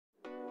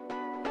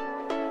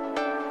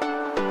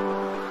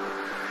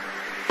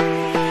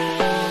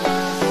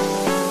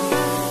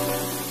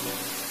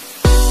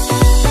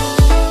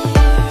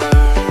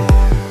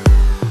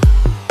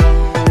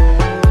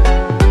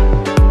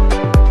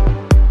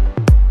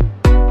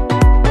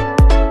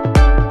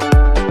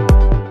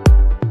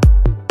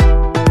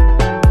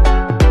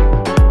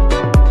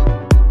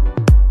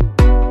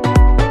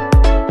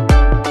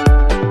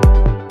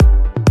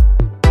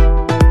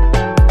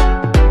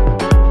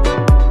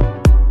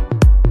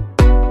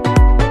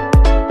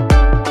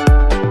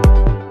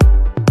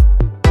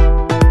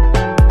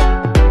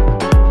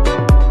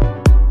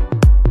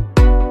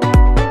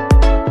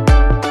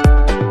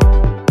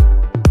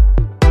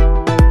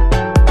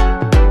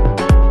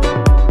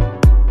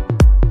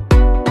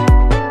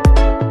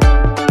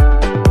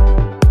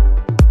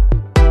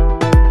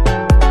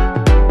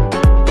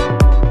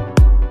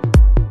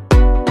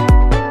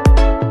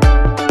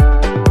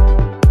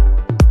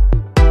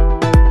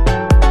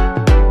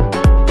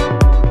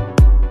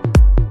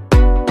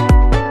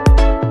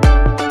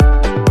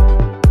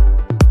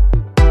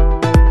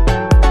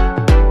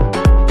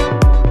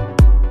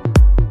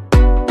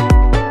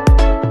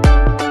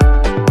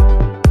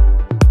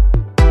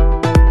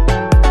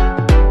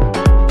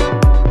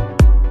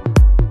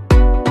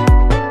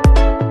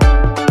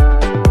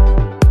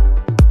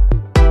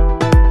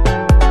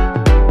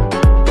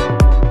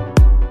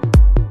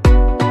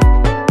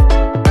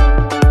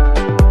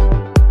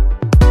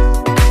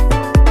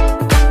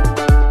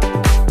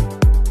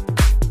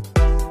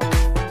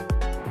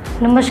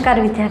નમસ્કાર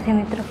વિદ્યાર્થી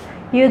મિત્રો,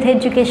 યુથ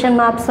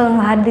એજ્યુકેશનમાં આપ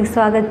સૌનું હાર્દિક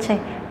સ્વાગત છે।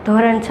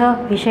 ધોરણ 6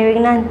 વિષય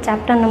વિજ્ઞાન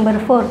ચેપ્ટર નંબર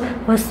 4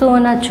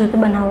 વસ્તુઓના જૂથ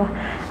બનાવવા।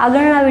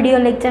 આગળના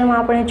વિડીયો લેક્ચરમાં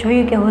આપણે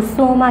જોયું કે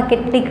વસ્તુઓમાં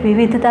કેટલીક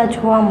વિવિધતા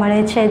જોવા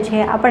મળે છે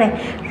જે આપણે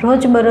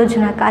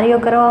રોજબરોજના કાર્યો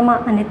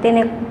કરવામાં અને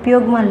તેને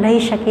ઉપયોગમાં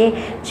લઈ શકીએ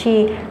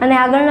છીએ। અને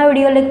આગળના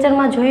વિડીયો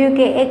લેક્ચરમાં જોયું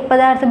કે એક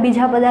પદાર્થ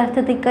બીજા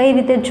પદાર્થથી કઈ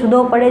રીતે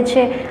જુદો પડે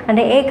છે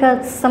અને એક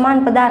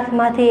સમાન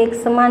પદાર્થમાંથી એક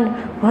સમાન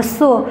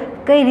વસ્તુઓ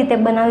કઈ રીતે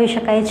બનાવી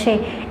શકાય છે।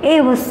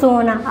 એ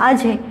વસ્તુઓના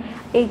આજે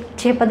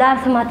જે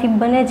પદાર્થમાંથી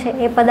બને છે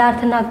એ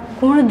પદાર્થના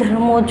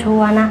ગુણધર્મો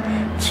જોવાના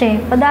છે।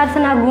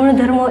 પદાર્થના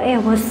ગુણધર્મો એ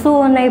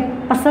વસ્તુઓને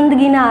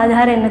પસંદગીના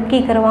આધારે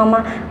નક્કી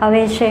કરવામાં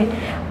આવે છે।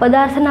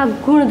 પદાર્થના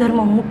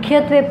ગુણધર્મો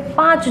મુખ્યત્વે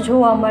 5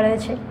 જોવા મળે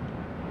છે।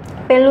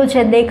 પહેલું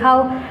છે દેખાવ,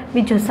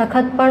 બીજું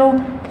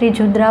સખતપણું,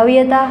 ત્રીજું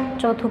દ્રાવ્યતા,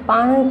 ચોથું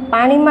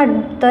પાણીમાં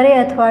તરે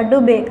અથવા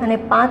ડૂબે અને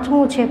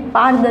પાંચમું છે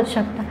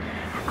પારદર્શકતા।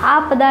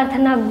 આ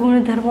પદાર્થના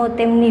ગુણધર્મો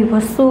તેમની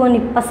વસ્તુઓની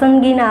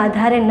પસંદગીના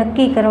આધારે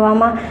નક્કી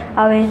કરવામાં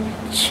આવે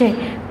છે।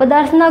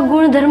 પદાર્થના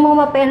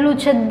ગુણધર્મોમાં પહેલું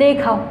છે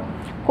દેખાવ।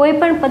 કોઈ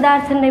પણ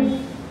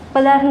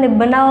પદાર્થને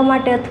બનાવવા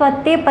માટે અથવા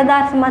તે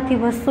પદાર્થમાંથી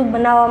વસ્તુ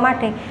બનાવવા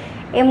માટે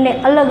એમને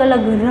અલગ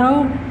અલગ રંગ,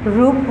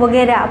 રૂપ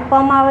વગેરે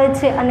આપવામાં આવે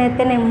છે અને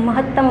તેને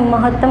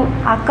મહત્તમ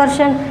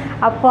આકર્ષણ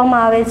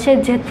આપવામાં આવે છે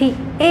જેથી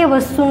એ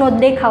વસ્તુનો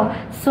દેખાવ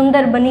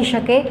સુંદર બની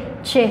શકે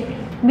છે।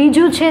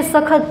 બીજું છે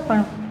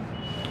સખતપણું।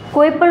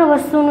 કોઈ પણ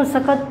વસ્તુનું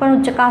સખતપણું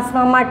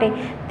ચકાસવા માટે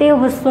તે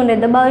વસ્તુને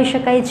દબાવી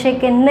શકાય છે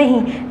કે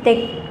નહીં,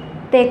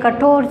 તે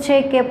કઠોર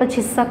છે કે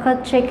પછી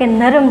સખત છે કે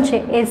નરમ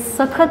છે, એ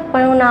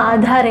સખતપણુંના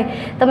આધારે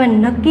તમે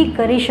નક્કી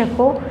કરી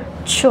શકો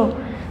છો।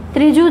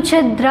 ત્રીજું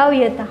છે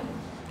દ્રાવ્યતા।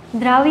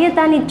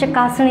 દ્રાવ્યતાની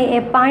ચકાસણી એ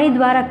પાણી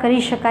દ્વારા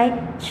કરી શકાય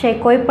છે।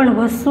 કોઈ પણ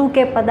વસ્તુ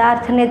કે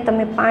પદાર્થને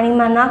તમે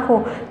પાણીમાં નાખો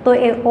તો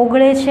એ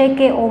ઓગળે છે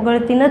કે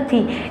ઓગળતી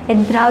નથી, એ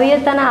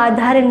દ્રાવ્યતાના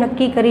આધારે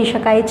નક્કી કરી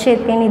શકાય છે।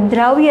 તેની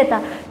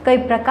દ્રાવ્યતા કઈ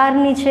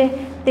પ્રકારની છે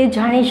તે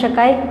જાણી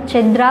શકાય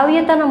છે।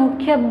 દ્રાવ્યતાના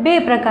મુખ્ય 2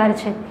 પ્રકાર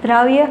છે,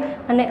 દ્રાવ્ય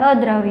અને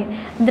અદ્રાવ્ય।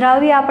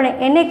 દ્રાવ્ય આપણે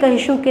એને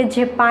કહીશું કે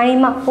જે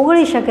પાણીમાં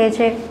ઓગળી શકે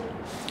છે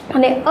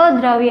અને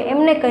અદ્રાવ્ય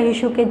એમને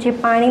કહીશું કે જે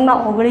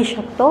પાણીમાં ઓગળી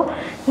શકતો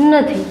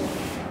નથી।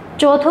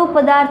 ચોથો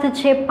પદાર્થ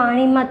છે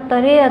પાણીમાં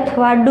તરે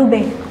અથવા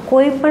ડૂબે।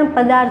 કોઈ પણ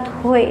પદાર્થ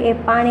હોય એ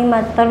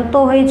પાણીમાં તરતો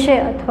હોય છે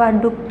અથવા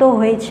ડૂબતો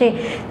હોય છે,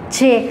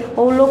 જે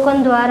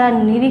અવલોકન દ્વારા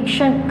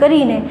નિરીક્ષણ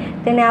કરીને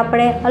તેને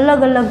આપણે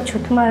અલગ અલગ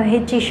જૂથમાં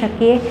વહેંચી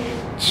શકીએ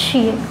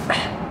છીએ।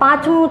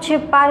 પાંચમું છે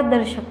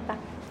પારદર્શકતા।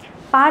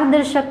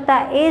 પારદર્શકતા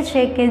એ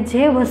છે કે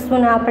જે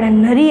વસ્તુને આપણે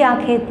નરી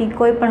આંખેથી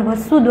કોઈ પણ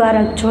વસ્તુ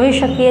દ્વારા જોઈ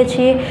શકીએ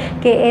છીએ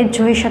કે એ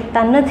જોઈ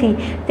શકતા નથી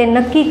તે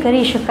નક્કી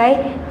કરી શકાય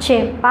છે।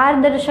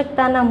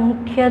 પારદર્શકતાના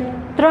મુખ્ય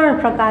 3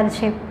 પ્રકાર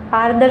છે,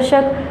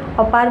 પારદર્શક,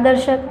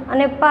 અપારદર્શક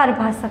અને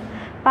પારભાસક।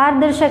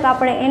 પારદર્શક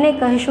આપણે એને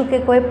કહીશું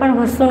કે કોઈ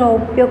પણ વસ્તુનો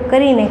ઉપયોગ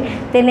કરીને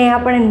તેને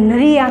આપણે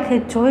નરી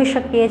આંખે જોઈ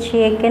શકીએ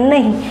છીએ કે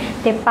નહીં,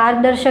 તે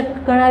પારદર્શક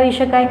ગણાવી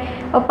શકાય।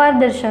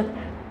 અપારદર્શક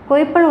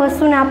કોઈ પણ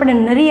વસ્તુને આપણે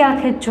નરી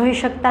આંખે જોઈ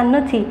શકતા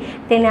નથી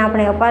તેને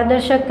આપણે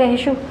અપારદર્શક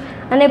કહીશું।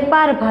 અને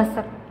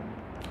પારભાસક,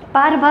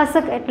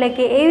 પારભાસક એટલે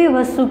કે એવી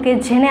વસ્તુ કે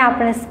જેને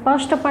આપણે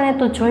સ્પષ્ટપણે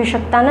તો જોઈ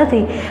શકતા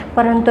નથી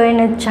પરંતુ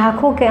એને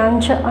ઝાંખું કે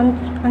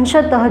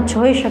અંશતઃ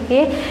જોઈ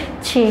શકીએ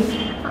છીએ।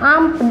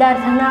 આમ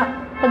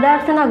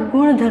પદાર્થના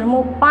ગુણધર્મો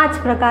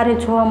 5 પ્રકારે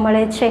જોવા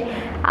મળે છે।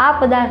 આ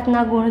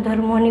પદાર્થના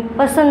ગુણધર્મોની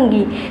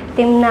પસંદગી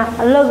તેમના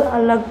અલગ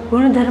અલગ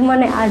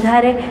ગુણધર્મને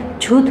આધારે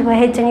જૂથ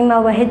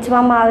વહેંચણીમાં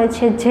વહેંચવામાં આવે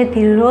છે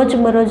જેથી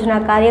રોજબરોજના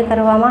કાર્ય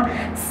કરવામાં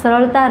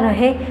સરળતા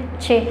રહે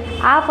છે।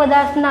 આ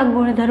પદાર્થના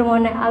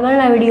ગુણધર્મોને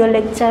આગળના વિડીયો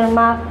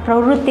લેક્ચરમાં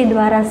પ્રવૃત્તિ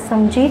દ્વારા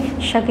સમજી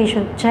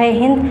શકીશું। જય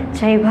હિન્દ,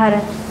 જય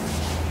ભારત।